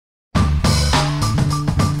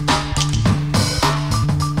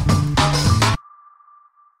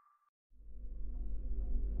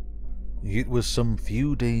It was some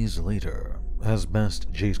few days later, as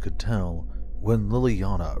best Jace could tell, when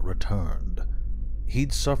Liliana returned.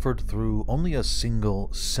 He'd suffered through only a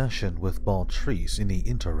single session with Baltrice in the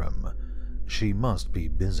interim. She must be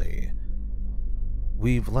busy.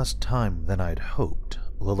 "We've less time than I'd hoped,"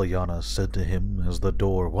 Liliana said to him as the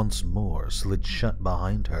door once more slid shut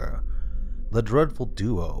behind her. "The dreadful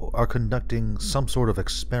duo are conducting some sort of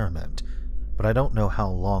experiment, but I don't know how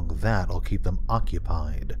long that'll keep them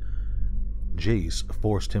occupied." Jace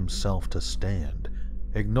forced himself to stand,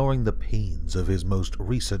 ignoring the pains of his most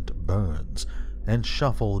recent burns, and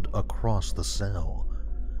shuffled across the cell.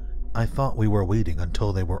 "I thought we were waiting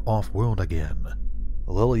until they were off-world again."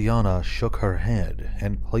 Liliana shook her head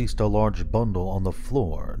and placed a large bundle on the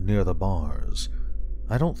floor near the bars.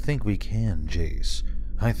 "I don't think we can, Jace.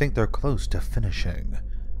 I think they're close to finishing."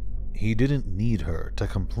 He didn't need her to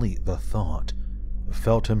complete the thought,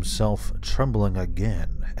 felt himself trembling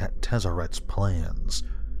again at Tezzeret's plans.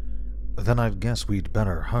 "Then I guess we'd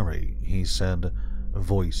better hurry," he said,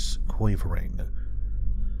 voice quavering.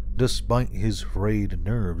 Despite his frayed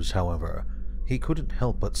nerves, however, he couldn't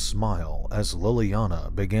help but smile as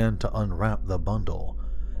Liliana began to unwrap the bundle,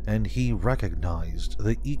 and he recognized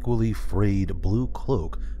the equally frayed blue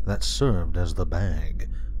cloak that served as the bag.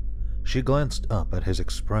 She glanced up at his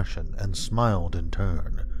expression and smiled in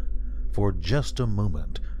turn. For just a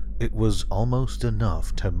moment, it was almost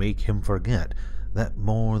enough to make him forget that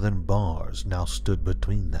more than bars now stood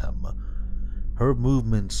between them. Her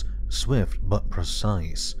movements swift but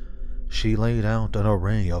precise. She laid out an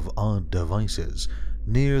array of odd devices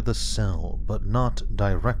near the cell, but not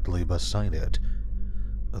directly beside it.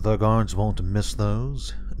 "The guards won't miss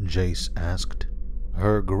those?" Jace asked.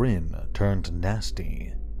 Her grin turned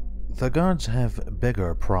nasty. "The guards have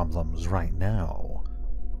bigger problems right now."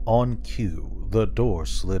 On cue, the door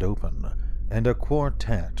slid open, and a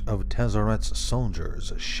quartet of Tezzeret's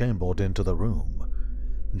soldiers shambled into the room.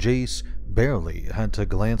 Jace barely had to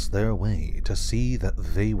glance their way to see that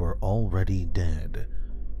they were already dead.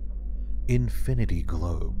 "Infinity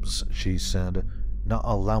globes," she said, not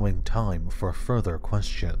allowing time for further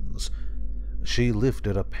questions. She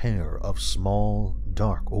lifted a pair of small,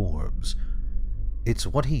 dark orbs. "It's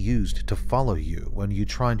what he used to follow you when you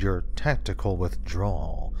tried your tactical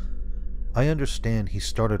withdrawal. I understand he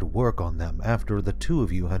started work on them after the two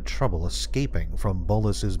of you had trouble escaping from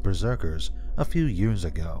Bolus's berserkers a few years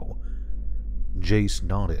ago." Jace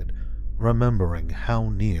nodded, remembering how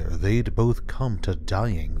near they'd both come to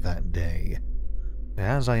dying that day.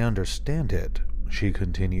 "As I understand it," she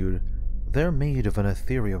continued, "they're made of an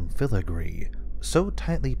Ethereum filigree, so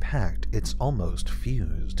tightly packed it's almost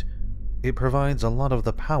fused. It provides a lot of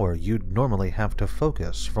the power you'd normally have to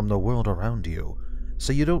focus from the world around you,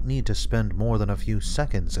 so you don't need to spend more than a few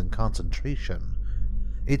seconds in concentration.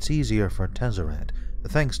 It's easier for Tezzeret,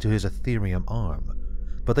 thanks to his Ethereum arm,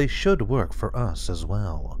 but they should work for us as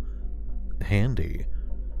well." "Handy."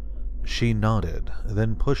 She nodded,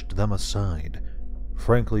 then pushed them aside.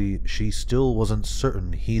 Frankly, she still wasn't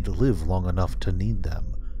certain he'd live long enough to need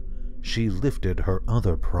them. She lifted her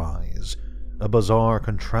other prize, a bizarre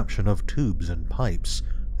contraption of tubes and pipes,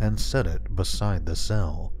 and set it beside the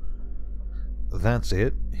cell. "That's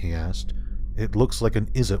it?" he asked. "It looks like an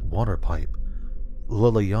Izzet water pipe."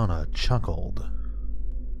 Liliana chuckled.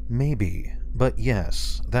 "Maybe, but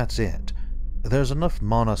yes, that's it. There's enough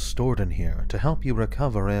mana stored in here to help you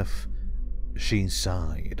recover if—" She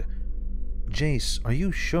sighed. "Jace, are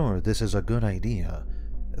you sure this is a good idea?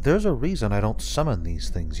 There's a reason I don't summon these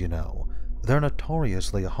things, you know. They're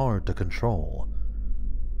notoriously hard to control."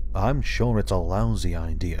 "I'm sure it's a lousy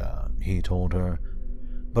idea," he told her.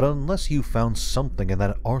 "But unless you found something in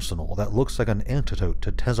that arsenal that looks like an antidote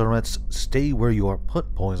to Tezzeret's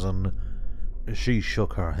stay-where-you-are-put poison—" She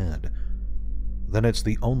shook her head. "Then it's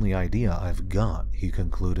the only idea I've got," he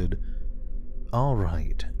concluded. "All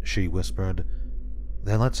right," she whispered.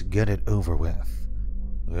 "Then let's get it over with."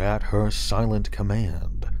 At her silent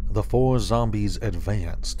command, the four zombies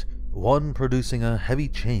advanced, one producing a heavy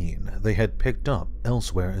chain they had picked up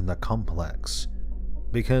elsewhere in the complex.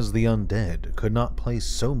 Because the undead could not place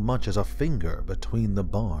so much as a finger between the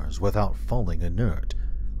bars without falling inert,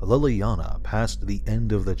 Liliana passed the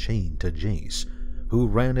end of the chain to Jace, who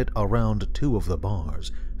ran it around two of the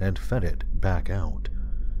bars and fed it back out.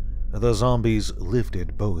 The zombies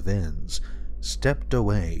lifted both ends, stepped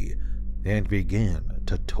away, and began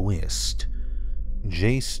to twist.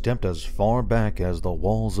 Jace stepped as far back as the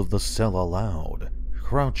walls of the cell allowed,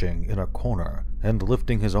 crouching in a corner and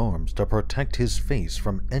lifting his arms to protect his face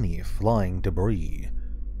from any flying debris.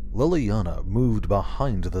 Liliana moved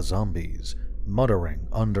behind the zombies, muttering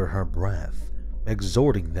under her breath,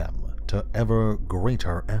 exhorting them to ever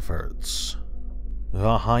greater efforts.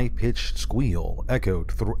 A high-pitched squeal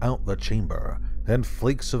echoed throughout the chamber, and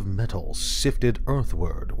flakes of metal sifted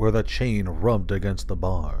earthward where the chain rubbed against the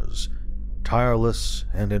bars. Tireless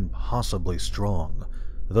and impossibly strong,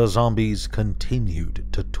 the zombies continued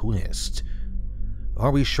to twist.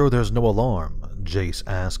 "Are we sure there's no alarm?" Jace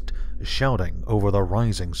asked, shouting over the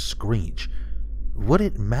rising screech. "Would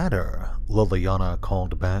it matter?" Liliana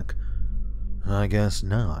called back. I guess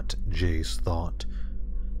not, Jace thought.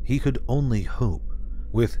 He could only hope,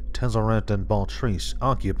 with Tezzeret and Baltrice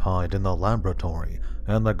occupied in the laboratory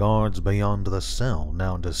and the guards beyond the cell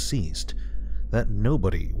now deceased, that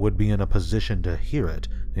nobody would be in a position to hear it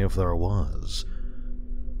if there was.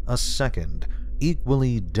 A second,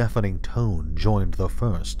 equally deafening tone joined the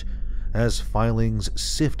first, as filings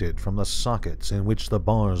sifted from the sockets in which the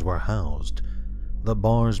bars were housed. The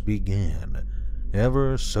bars began,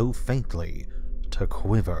 ever so faintly, to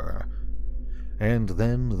quiver. And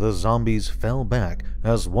then the zombies fell back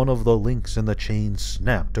as one of the links in the chain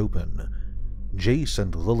snapped open. Jace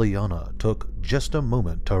and Liliana took just a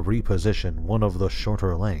moment to reposition one of the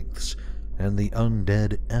shorter lengths, and the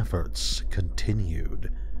undead efforts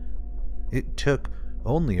continued. It took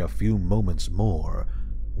only a few moments more.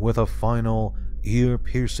 With a final,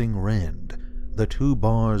 ear-piercing rend, the two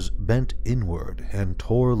bars bent inward and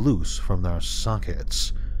tore loose from their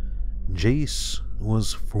sockets. Jace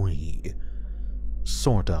was free.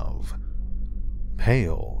 Sort of.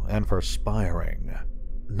 Pale and perspiring.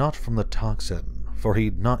 Not from the toxin, for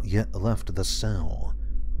he'd not yet left the cell,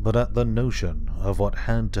 but at the notion of what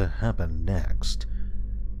had to happen next.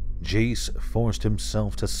 Jace forced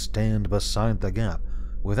himself to stand beside the gap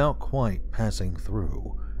without quite passing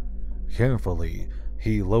through. Carefully,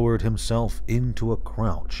 he lowered himself into a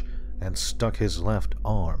crouch and stuck his left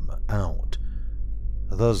arm out.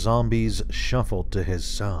 The zombies shuffled to his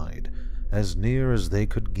side, as near as they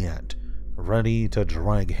could get, ready to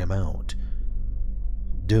drag him out.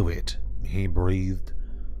 "Do it," he breathed.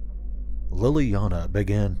 Liliana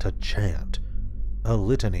began to chant, a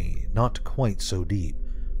litany not quite so deep,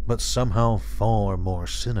 but somehow far more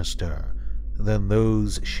sinister than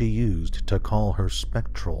those she used to call her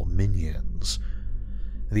spectral minions.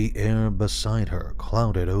 The air beside her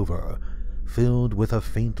clouded over, filled with a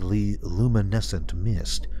faintly luminescent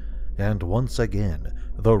mist, and once again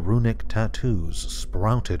the runic tattoos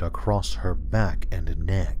sprouted across her back and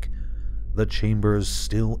neck. The chamber's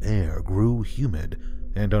still air grew humid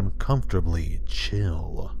and uncomfortably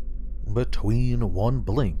chill. Between one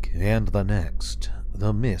blink and the next,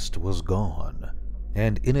 the mist was gone,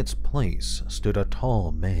 and in its place stood a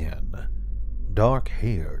tall man.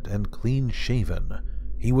 Dark-haired and clean-shaven,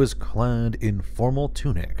 he was clad in formal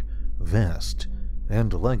tunic, vest,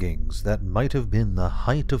 and leggings that might have been the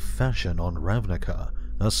height of fashion on Ravnica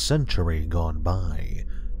a century gone by.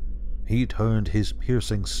 He turned his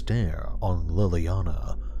piercing stare on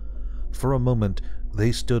Liliana. For a moment,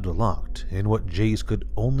 they stood locked in what Jace could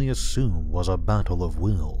only assume was a battle of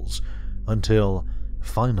wills, until,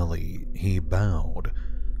 finally, he bowed,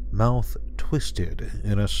 mouth twisted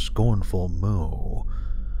in a scornful mow.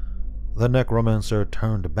 The necromancer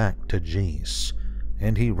turned back to Jace,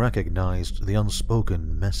 and he recognized the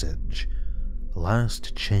unspoken message.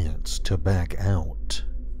 Last chance to back out.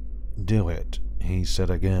 "Do it," he said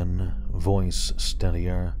again, voice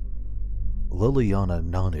steadier. Liliana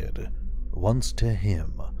nodded, once to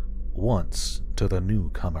him, once to the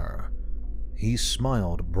newcomer. He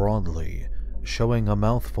smiled broadly, showing a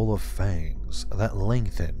mouthful of fangs that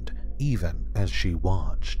lengthened even as she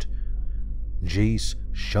watched. Jace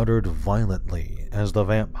shuddered violently as the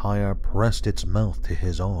vampire pressed its mouth to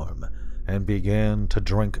his arm and began to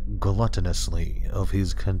drink gluttonously of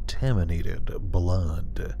his contaminated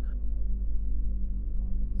blood.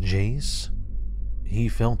 Jace? He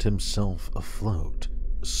felt himself afloat,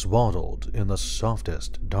 swaddled in the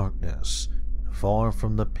softest darkness, far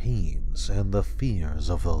from the pains and the fears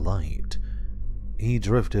of the light. He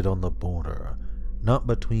drifted on the border, not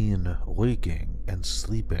between waking and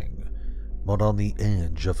sleeping, but on the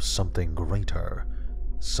edge of something greater,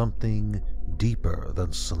 something deeper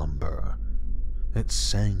than slumber. It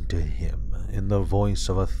sang to him in the voice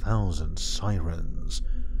of 1,000 sirens,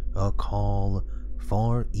 a call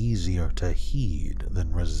far easier to heed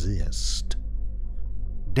than resist.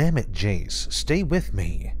 "Damn it, Jace, stay with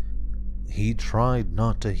me." He tried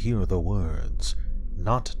not to hear the words,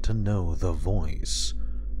 not to know the voice,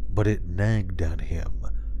 but it nagged at him,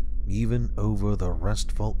 even over the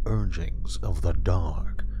restful urgings of the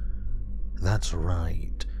dark. That's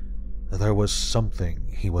right. There was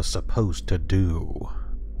something he was supposed to do.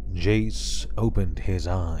 Jace opened his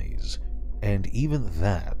eyes, and even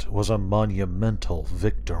that was a monumental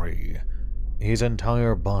victory. His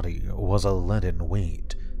entire body was a leaden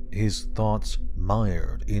weight, his thoughts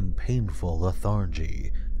mired in painful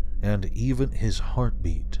lethargy, and even his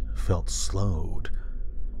heartbeat felt slowed.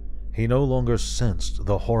 He no longer sensed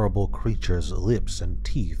the horrible creature's lips and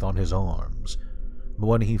teeth on his arms, but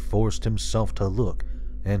when he forced himself to look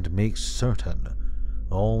and make certain,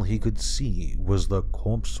 all he could see was the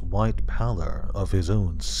corpse-white pallor of his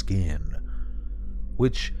own skin,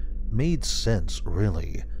 which made sense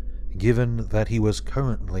really, given that he was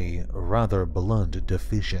currently rather blood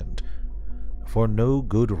deficient. For no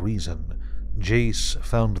good reason, Jace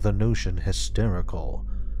found the notion hysterical,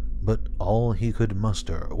 but all he could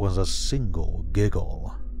muster was a single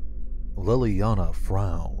giggle. Liliana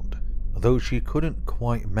frowned, though she couldn't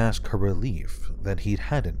quite mask her relief that he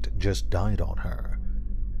hadn't just died on her.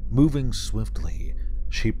 Moving swiftly,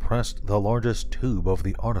 she pressed the largest tube of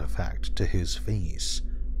the artifact to his face.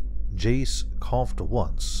 Jace coughed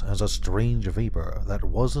once as a strange vapor that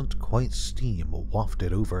wasn't quite steam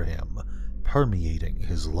wafted over him, permeating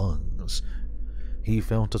his lungs. He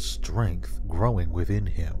felt a strength growing within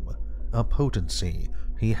him, a potency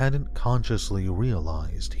he hadn't consciously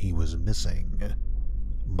realized he was missing.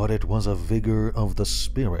 But it was a vigor of the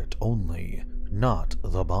spirit only, not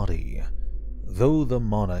the body. Though the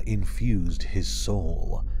mana infused his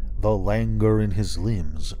soul, the languor in his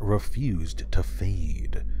limbs refused to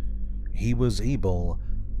fade. He was able,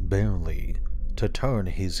 barely, to turn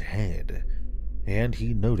his head, and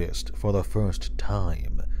he noticed for the first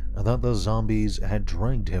time that the zombies had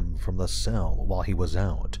dragged him from the cell while he was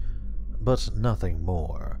out, but nothing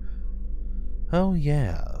more. "Oh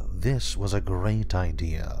yeah, this was a great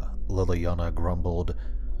idea," Liliana grumbled.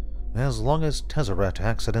 "As long as Tezzeret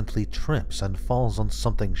accidentally trips and falls on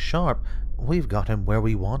something sharp, we've got him where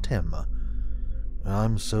we want him."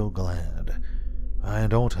 "I'm so glad. I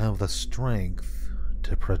don't have the strength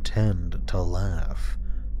to pretend to laugh."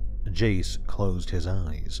 Jace closed his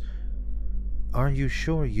eyes. "Are you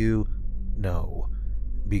sure you—" "No.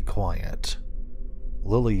 Be quiet."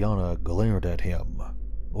 Liliana glared at him,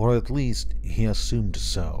 or at least he assumed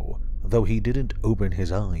so, though he didn't open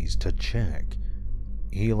his eyes to check.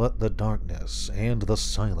 He let the darkness and the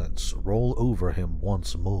silence roll over him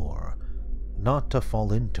once more, not to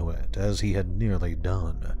fall into it as he had nearly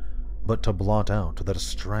done, but to blot out the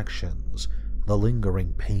distractions, the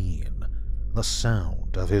lingering pain, the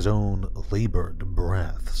sound of his own labored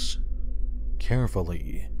breaths.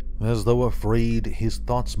 Carefully, as though afraid his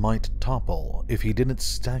thoughts might topple if he didn't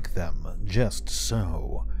stack them just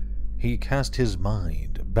so, he cast his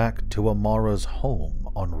mind back to Amara's home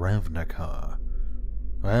on Ravnica.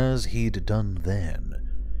 As he'd done then,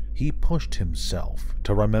 he pushed himself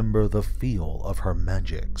to remember the feel of her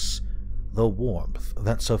magics, the warmth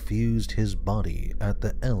that suffused his body at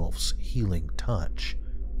the elf's healing touch,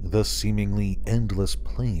 the seemingly endless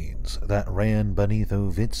plains that ran beneath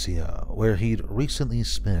Ovitsia where he'd recently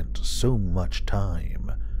spent so much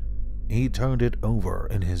time. He turned it over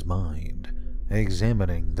in his mind,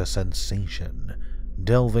 examining the sensation,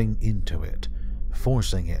 delving into it,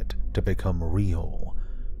 forcing it to become real,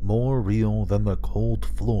 more real than the cold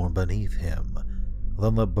floor beneath him,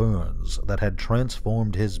 than the burns that had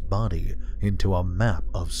transformed his body into a map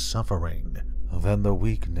of suffering, than the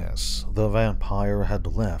weakness the vampire had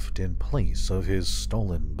left in place of his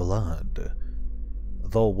stolen blood.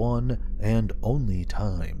 The one and only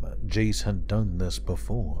time Jace had done this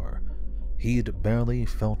before, he'd barely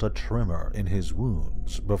felt a tremor in his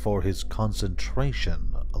wounds before his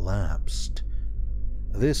concentration lapsed.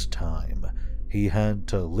 This time, he had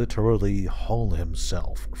to literally haul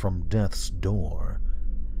himself from death's door,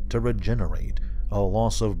 to regenerate a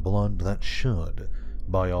loss of blood that should,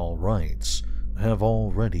 by all rights, have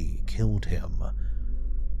already killed him.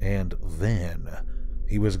 And then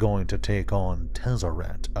he was going to take on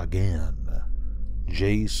Tezzeret again.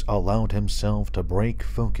 Jace allowed himself to break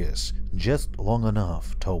focus just long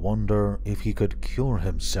enough to wonder if he could cure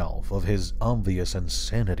himself of his obvious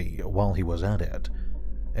insanity while he was at it,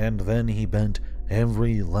 and then he bent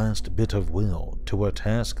every last bit of will to a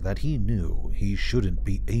task that he knew he shouldn't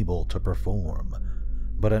be able to perform,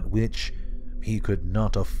 but at which he could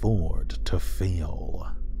not afford to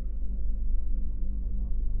fail.